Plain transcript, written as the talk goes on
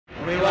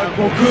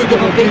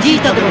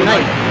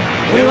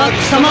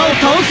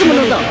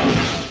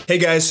Hey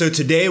guys, so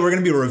today we're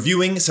going to be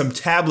reviewing some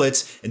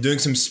tablets and doing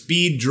some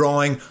speed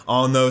drawing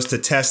on those to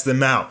test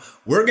them out.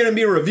 We're going to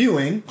be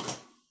reviewing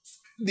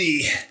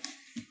the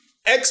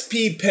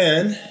XP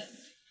Pen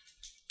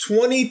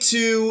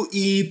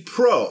 22E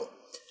Pro.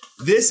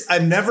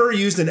 I've never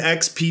used an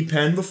XP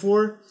Pen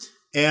before,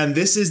 and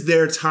this is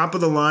their top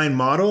of the line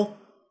model.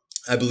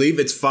 I believe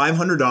it's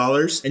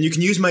 $500, and you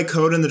can use my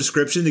code in the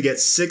description to get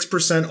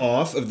 6%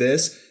 off of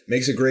this.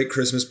 Makes a great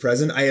Christmas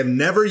present. I have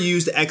never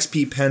used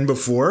XP Pen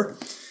before,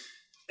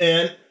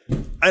 and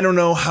I don't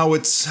know how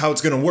it's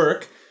gonna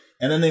work.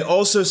 And then they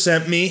also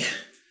sent me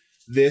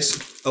this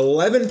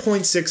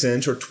 11.6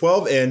 inch or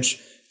 12 inch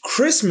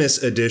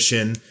Christmas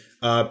edition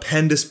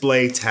pen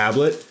display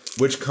tablet,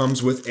 which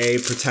comes with a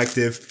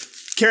protective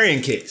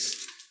carrying case.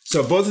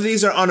 So both of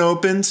these are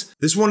unopened.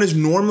 This one is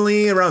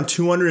normally around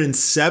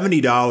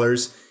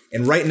 $270,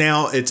 and right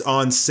now it's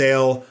on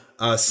sale.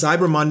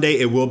 Cyber Monday,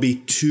 it will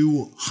be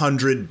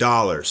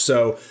 $200.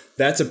 So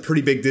that's a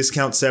pretty big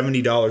discount,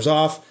 $70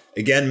 off.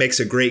 Again, makes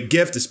a great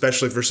gift,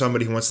 especially for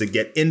somebody who wants to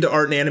get into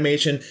art and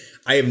animation.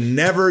 I have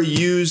never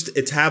used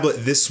a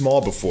tablet this small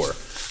before.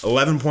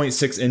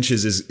 11.6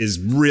 inches is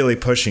really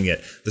pushing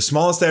it. The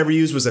smallest I ever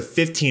used was a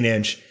 15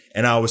 inch,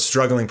 and I was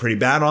struggling pretty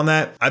bad on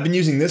that. I've been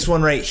using this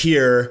one right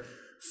here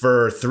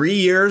for 3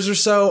 years or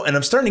so, and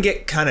I'm starting to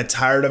get kind of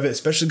tired of it,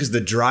 especially because the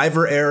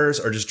driver errors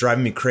are just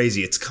driving me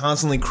crazy. It's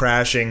constantly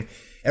crashing.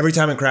 Every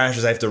time it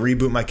crashes, I have to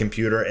reboot my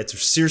computer. It's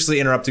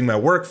seriously interrupting my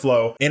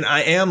workflow, and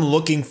I am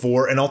looking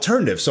for an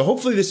alternative. So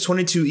hopefully this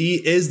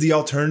 22E is the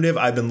alternative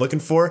I've been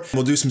looking for.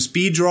 We'll do some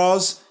speed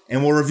draws,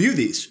 and we'll review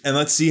these, and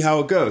let's see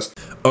how it goes.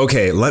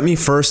 Okay, let me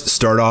first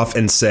start off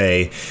and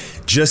say,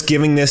 just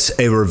giving this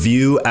a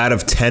review out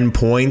of 10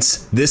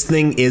 points, this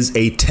thing is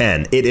a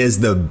 10. It is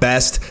the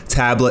best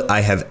tablet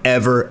I have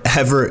ever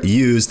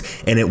used,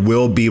 and it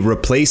will be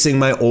replacing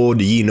my old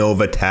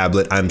Yenova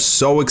tablet. I'm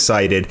so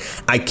excited.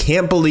 I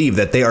can't believe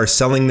that they are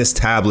selling this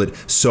tablet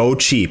so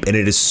cheap, and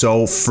it is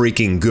so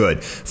freaking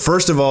good.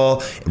 First of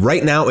all,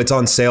 right now it's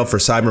on sale for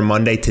Cyber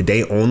Monday,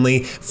 today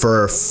only,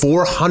 for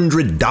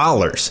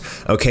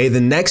 $400. Okay, the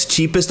next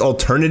cheapest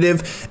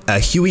alternative, a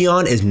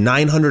Huion, is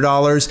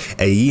 $900.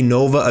 A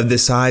Yenova of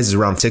this size is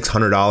around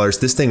 $600.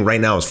 This thing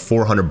right now is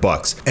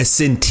 $400. A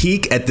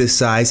Cintiq at this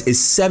size is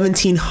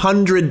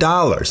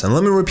 $1,700. And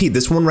let me repeat,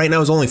 this one right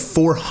now is only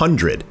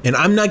 $400. And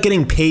I'm not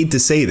getting paid to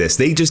say this.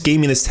 They just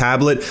gave me this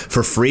tablet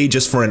for free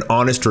just for an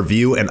honest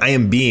review, and I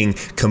am being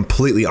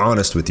completely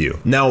honest with you.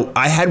 Now,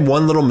 I had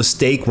one little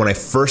mistake when I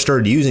first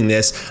started using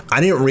this.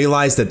 I didn't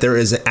realize that there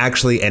is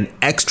actually an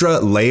extra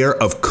layer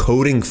of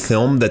coating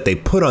film that they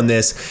put on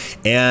this,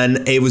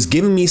 and it was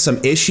giving me some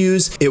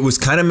issues. It was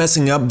kind of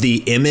messing up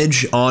the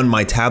image on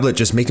my tablet,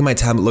 just making my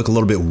tablet look a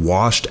little bit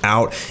washed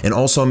out, and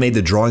also made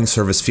the drawing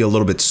surface feel a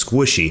little bit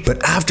squishy.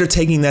 But after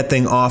taking that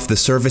thing off, the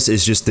surface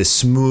is just this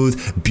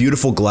smooth,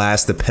 beautiful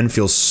glass. The pen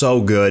feels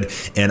so good,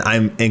 and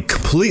I'm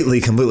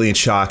completely in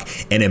shock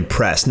and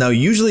impressed. Now,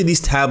 usually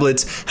these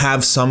tablets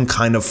have some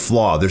kind of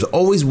flaw. There's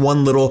always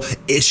one little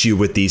issue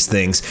with these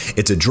things.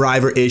 It's a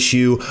driver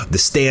issue, the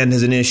stand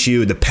is an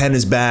issue, the pen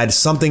is bad,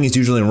 something is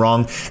usually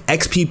wrong.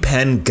 XP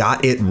Pen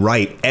got it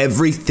right.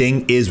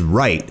 Everything is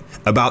right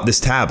about this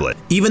tablet.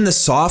 Even the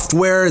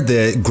software,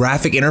 the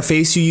graphic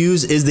interface you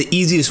use, is the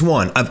easiest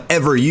one I've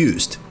ever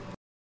used.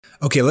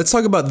 Okay, let's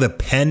talk about the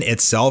pen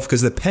itself,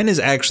 because the pen is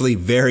actually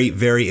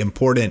very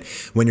important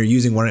when you're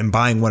using one and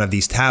buying one of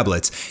these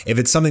tablets. If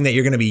it's something that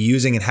you're going to be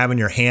using and have in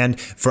your hand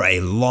for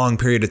a long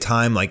period of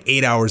time, like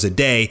 8 hours a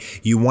day,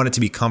 you want it to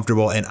be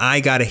comfortable, and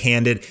I gotta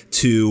hand it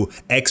to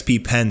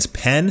XP Pen's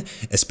pen,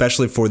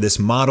 especially for this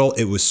model.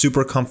 It was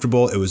super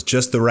comfortable. It was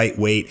just the right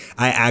weight.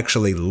 I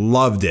actually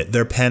loved it.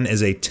 Their pen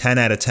is a 10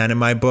 out of 10 in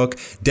my book.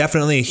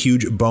 Definitely a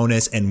huge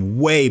bonus and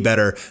way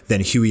better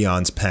than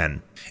Huion's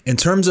pen. In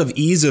terms of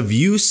ease of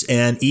use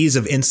and ease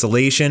of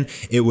installation,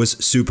 it was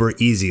super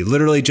easy.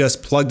 Literally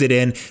just plugged it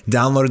in,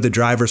 downloaded the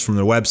drivers from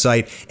their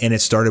website, and it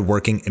started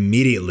working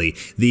immediately.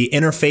 The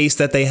interface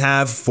that they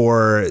have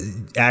for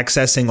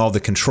accessing all the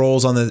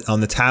controls on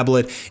the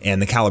tablet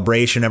and the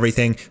calibration,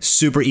 everything,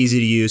 super easy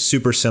to use,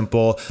 super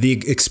simple.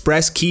 The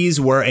express keys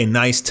were a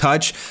nice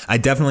touch. I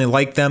definitely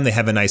like them. They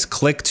have a nice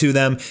click to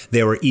them.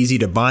 They were easy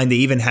to bind. They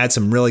even had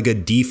some really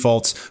good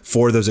defaults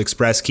for those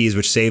express keys,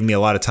 which saved me a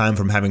lot of time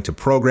from having to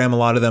program a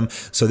lot of them.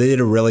 So they did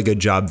a really good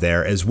job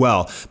there as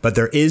well. But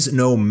there is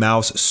no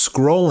mouse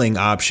scrolling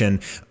option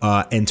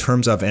in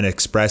terms of an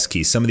express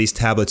key. Some of these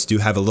tablets do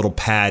have a little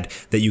pad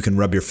that you can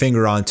rub your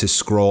finger on to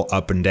scroll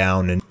up and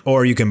down,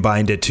 or you can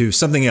bind it to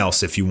something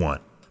else if you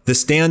want. The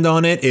stand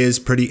on it is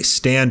pretty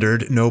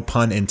standard, no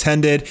pun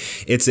intended.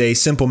 It's a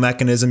simple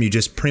mechanism. You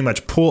just pretty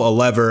much pull a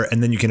lever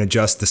and then you can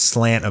adjust the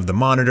slant of the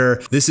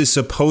monitor. This is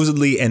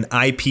supposedly an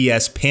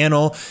IPS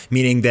panel,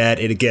 meaning that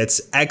it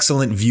gets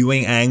excellent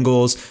viewing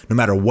angles no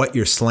matter what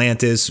your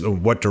slant is or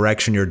what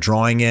direction you're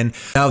drawing in.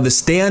 Now, the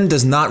stand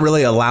does not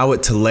really allow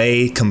it to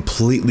lay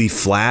completely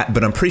flat,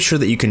 but I'm pretty sure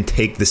that you can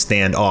take the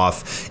stand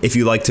off if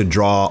you like to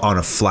draw on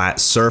a flat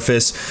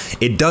surface.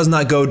 It does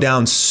not go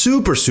down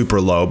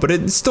super low, but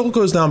it still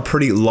goes down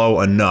pretty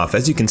low enough.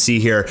 As you can see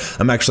here,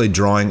 I'm actually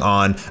drawing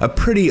on a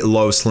pretty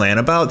low slant,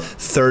 about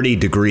 30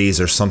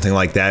 degrees or something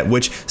like that,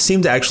 which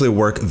seemed to actually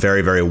work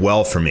very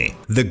well for me.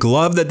 The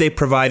glove that they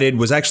provided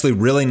was actually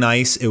really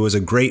nice. It was a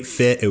great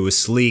fit. It was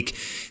sleek.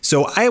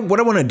 So what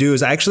I want to do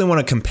is I actually want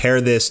to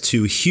compare this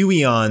to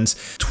Huion's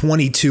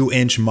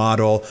 22-inch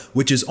model,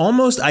 which is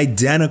almost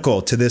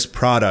identical to this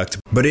product,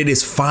 but it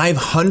is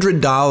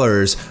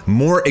 $500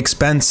 more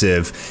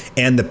expensive,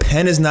 and the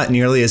pen is not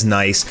nearly as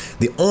nice.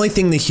 The only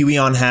thing the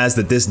Huion has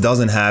that this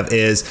doesn't have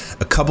is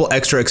a couple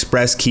extra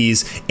express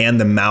keys and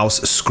the mouse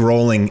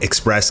scrolling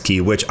express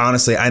key, which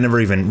honestly I never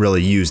even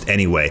really used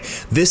anyway.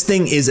 This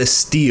thing is a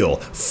steal,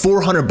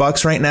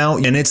 $400 right now,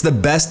 and it's the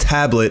best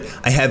tablet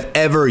I have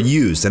ever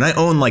used, and I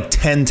own like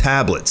 10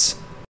 tablets.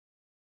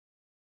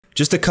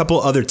 Just a couple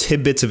other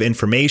tidbits of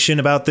information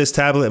about this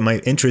tablet that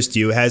might interest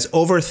you. It has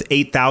over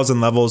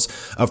 8,000 levels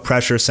of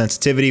pressure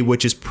sensitivity,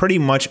 which is pretty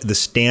much the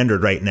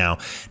standard right now.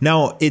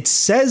 Now, it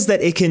says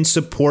that it can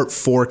support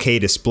 4K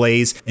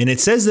displays, and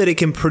it says that it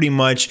can pretty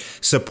much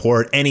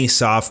support any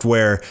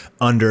software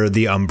under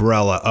the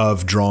umbrella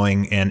of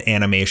drawing and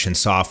animation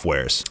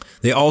softwares.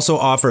 They also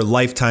offer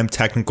lifetime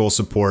technical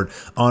support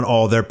on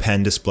all their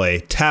pen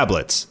display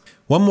tablets.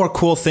 One more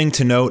cool thing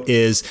to note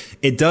is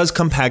it does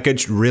come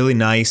packaged really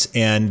nice,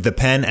 and the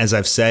pen, as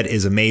I've said,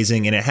 is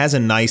amazing, and it has a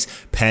nice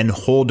pen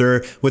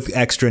holder with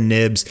extra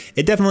nibs.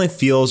 It definitely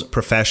feels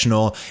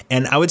professional,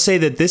 and I would say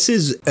that this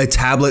is a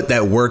tablet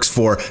that works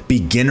for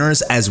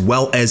beginners as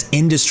well as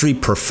industry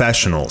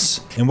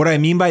professionals. And what I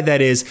mean by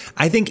that is,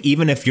 I think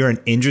even if you're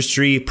an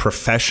industry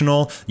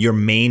professional, your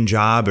main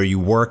job, or you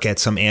work at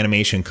some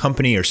animation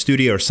company or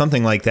studio or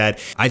something like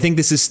that, I think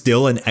this is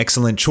still an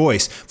excellent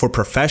choice for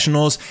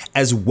professionals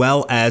as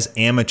well as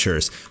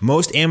amateurs.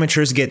 Most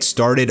amateurs get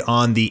started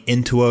on the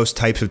Intuos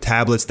types of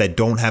tablets that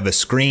don't have a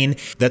screen.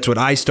 That's what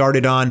I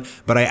started on,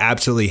 but I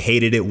absolutely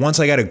hated it. Once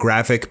I got a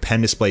graphic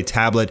pen display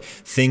tablet,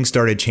 things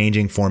started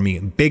changing for me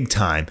big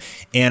time.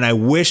 And I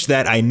wish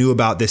that I knew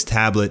about this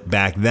tablet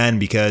back then,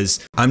 because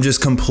I'm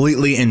just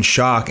completely in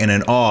shock and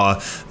in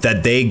awe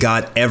that they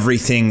got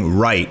everything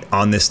right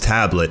on this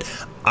tablet.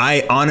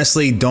 I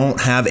honestly don't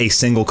have a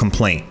single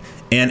complaint.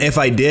 And if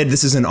I did,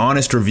 this is an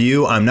honest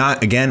review. I'm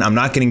not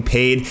getting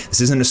paid.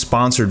 This isn't a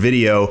sponsored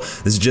video.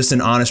 This is just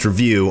an honest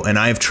review. And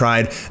I've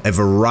tried a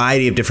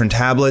variety of different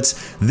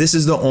tablets. This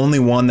is the only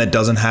one that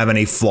doesn't have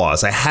any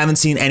flaws. I haven't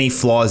seen any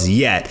flaws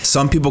yet.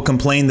 Some people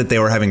complained that they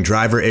were having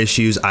driver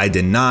issues. I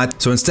did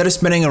not. So instead of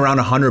spending around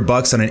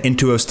 $100 on an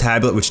Intuos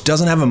tablet, which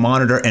doesn't have a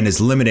monitor and is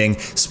limiting,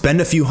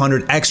 spend a few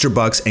hundred extra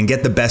bucks and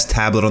get the best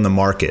tablet on the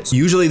market.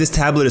 Usually this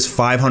tablet is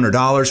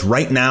 $500.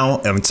 Right now,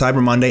 on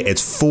Cyber Monday,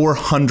 it's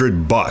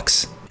 $400.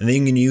 And then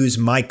you can use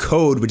my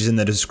code, which is in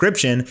the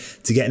description,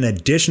 to get an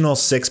additional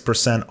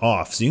 6%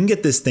 off. So you can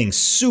get this thing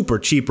super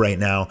cheap right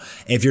now.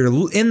 If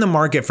you're in the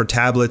market for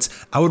tablets,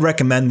 I would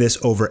recommend this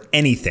over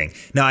anything.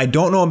 Now, I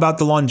don't know about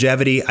the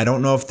longevity. I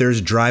don't know if there's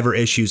driver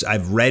issues.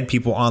 I've read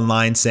people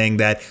online saying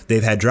that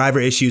they've had driver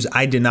issues.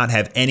 I did not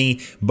have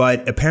any,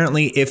 but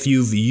apparently if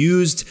you've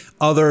used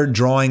other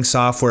drawing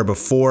software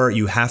before,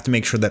 you have to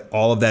make sure that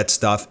all of that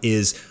stuff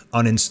is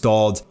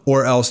uninstalled,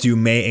 or else you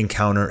may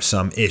encounter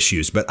some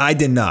issues, but I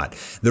did not.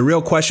 The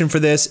real question for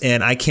this,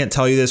 and I can't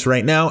tell you this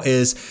right now,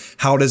 is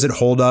how does it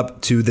hold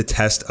up to the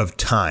test of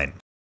time?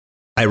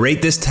 I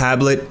rate this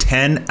tablet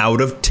 10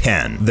 out of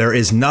 10. There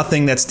is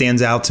nothing that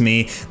stands out to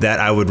me that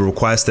I would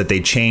request that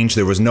they change.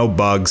 There was no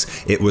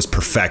bugs. It was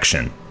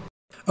perfection.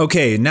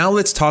 Okay, now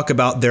let's talk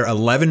about their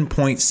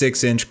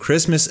 11.6-inch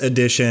Christmas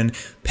edition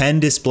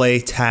pen display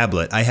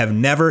tablet. I have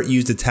never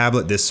used a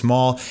tablet this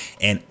small,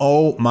 and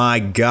oh my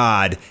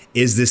God,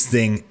 is this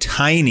thing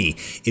tiny.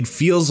 It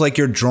feels like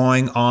you're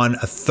drawing on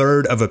a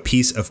third of a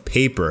piece of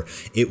paper.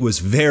 It was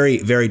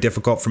very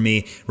difficult for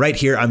me. Right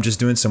here, I'm just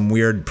doing some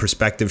weird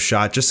perspective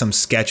shot, just some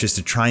sketches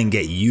to try and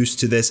get used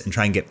to this and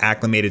try and get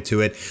acclimated to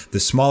it. The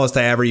smallest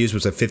I ever used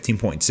was a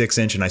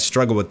 15.6-inch, and I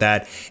struggled with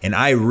that, and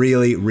I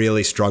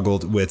really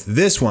struggled with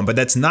this one, but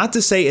that's not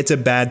to say it's a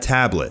bad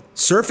tablet.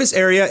 Surface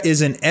area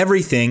isn't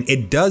everything.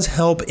 It does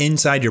help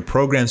inside your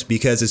programs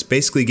because it's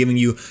basically giving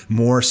you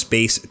more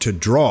space to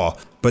draw,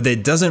 but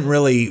it doesn't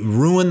really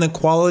ruin the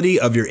quality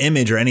of your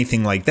image or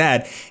anything like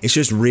that. It's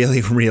just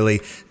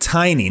really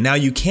tiny. Now,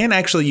 you can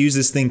actually use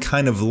this thing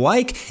kind of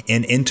like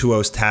an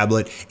Intuos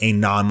tablet, a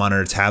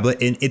non-monitor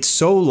tablet, and it's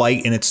so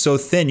light and it's so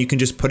thin, you can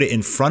just put it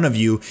in front of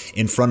you,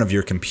 in front of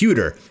your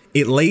computer.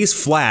 It lays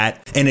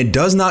flat, and it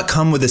does not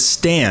come with a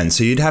stand,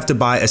 so you'd have to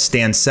buy a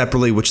stand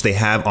separately, which they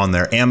have on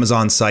their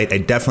Amazon site. I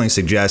definitely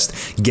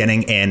suggest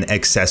getting an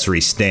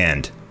accessory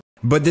stand.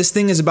 But this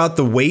thing is about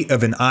the weight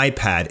of an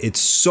iPad. It's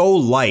so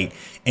light,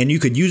 and you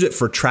could use it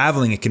for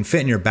traveling. It can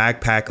fit in your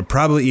backpack or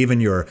probably even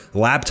your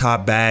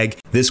laptop bag.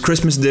 This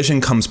Christmas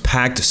edition comes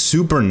packed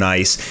super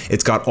nice.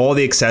 It's got all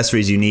the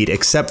accessories you need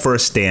except for a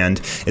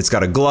stand. It's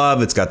got a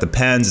glove, it's got the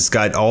pens, it's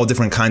got all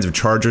different kinds of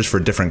chargers for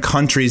different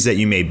countries that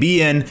you may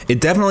be in.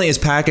 It definitely is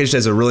packaged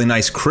as a really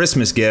nice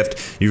Christmas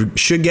gift. You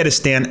should get a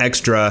stand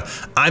extra.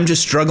 I'm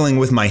just struggling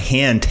with my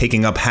hand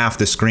taking up half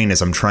the screen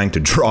as I'm trying to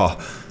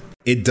draw.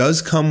 It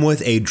does come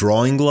with a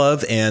drawing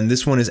glove, and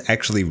this one is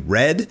actually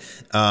red,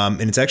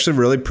 and it's actually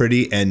really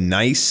pretty and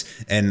nice,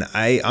 and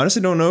I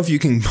honestly don't know if you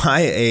can buy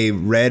a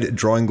red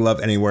drawing glove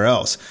anywhere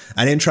else.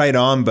 I didn't try it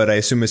on, but I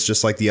assume it's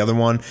just like the other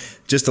one.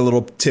 Just a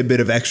little tidbit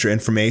of extra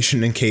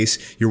information in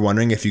case you're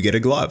wondering if you get a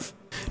glove.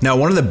 Now,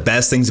 one of the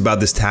best things about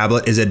this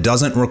tablet is it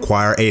doesn't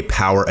require a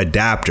power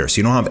adapter. So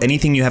you don't have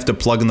anything you have to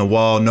plug in the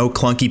wall, no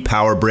clunky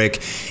power brick.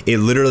 It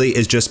literally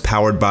is just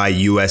powered by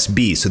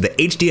USB. So the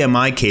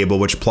HDMI cable,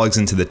 which plugs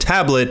into the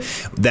tablet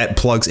that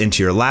plugs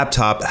into your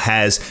laptop,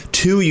 has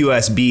two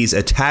USBs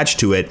attached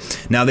to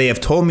it. Now, they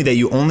have told me that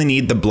you only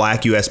need the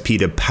black USB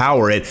to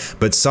power it,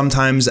 but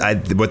sometimes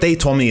what they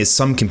told me is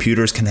some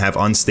computers can have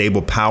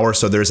unstable power.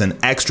 So there's an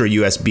extra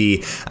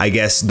USB, I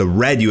guess the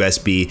red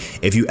USB,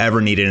 if you ever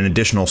needed an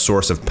additional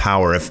source of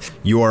power. If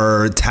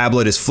your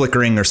tablet is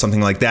flickering or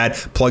something like that,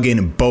 plug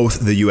in both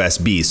the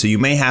USBs. So you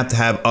may have to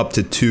have up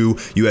to two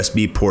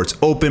USB ports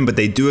open, but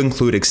they do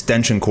include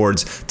extension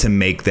cords to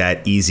make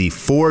that easy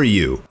for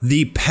you.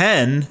 The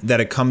pen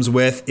that it comes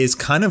with is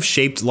kind of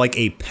shaped like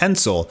a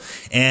pencil,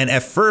 and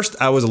at first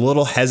I was a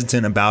little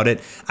hesitant about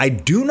it. I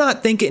do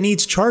not think it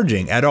needs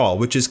charging at all,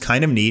 which is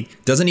kind of neat.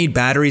 Doesn't need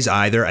batteries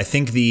either. I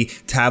think the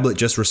tablet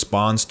just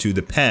responds to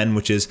the pen,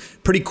 which is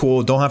pretty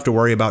cool. Don't have to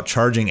worry about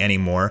charging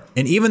anymore.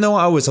 And even though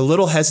I was a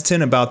little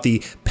hesitant about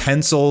the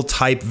pencil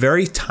type,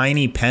 very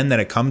tiny pen that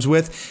it comes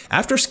with,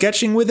 after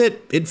sketching with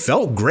it, it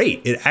felt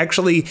great. It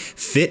actually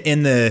fit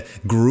in the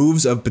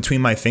grooves of between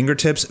my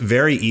fingertips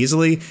very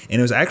easily, and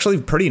it was actually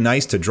pretty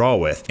nice to draw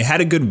with. It had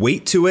a good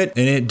weight to it,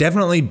 and it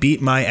definitely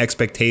beat my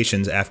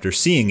expectations after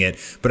seeing it,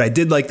 but I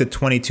did like the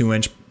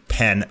 22-inch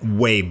pen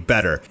way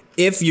better.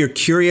 If you're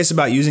curious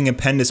about using a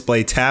pen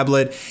display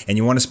tablet and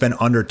you want to spend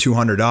under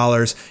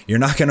 $200, you're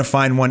not going to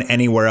find one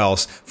anywhere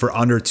else for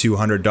under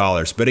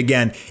 $200. But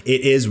again,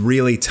 it is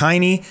really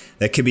tiny.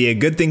 That could be a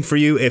good thing for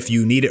you if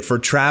you need it for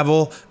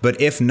travel.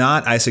 But if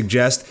not, I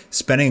suggest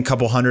spending a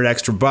couple hundred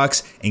extra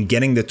bucks and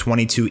getting the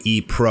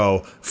 22E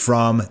Pro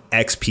from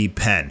XP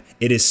Pen.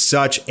 It is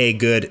such a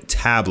good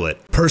tablet.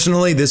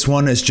 Personally, this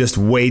one is just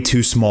way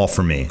too small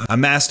for me.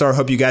 I'm Mastar.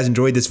 Hope you guys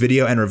enjoyed this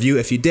video and review.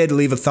 If you did,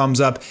 leave a thumbs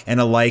up and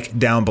a like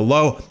down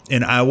below,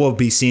 and I will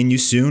be seeing you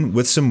soon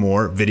with some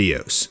more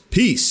videos.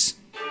 Peace.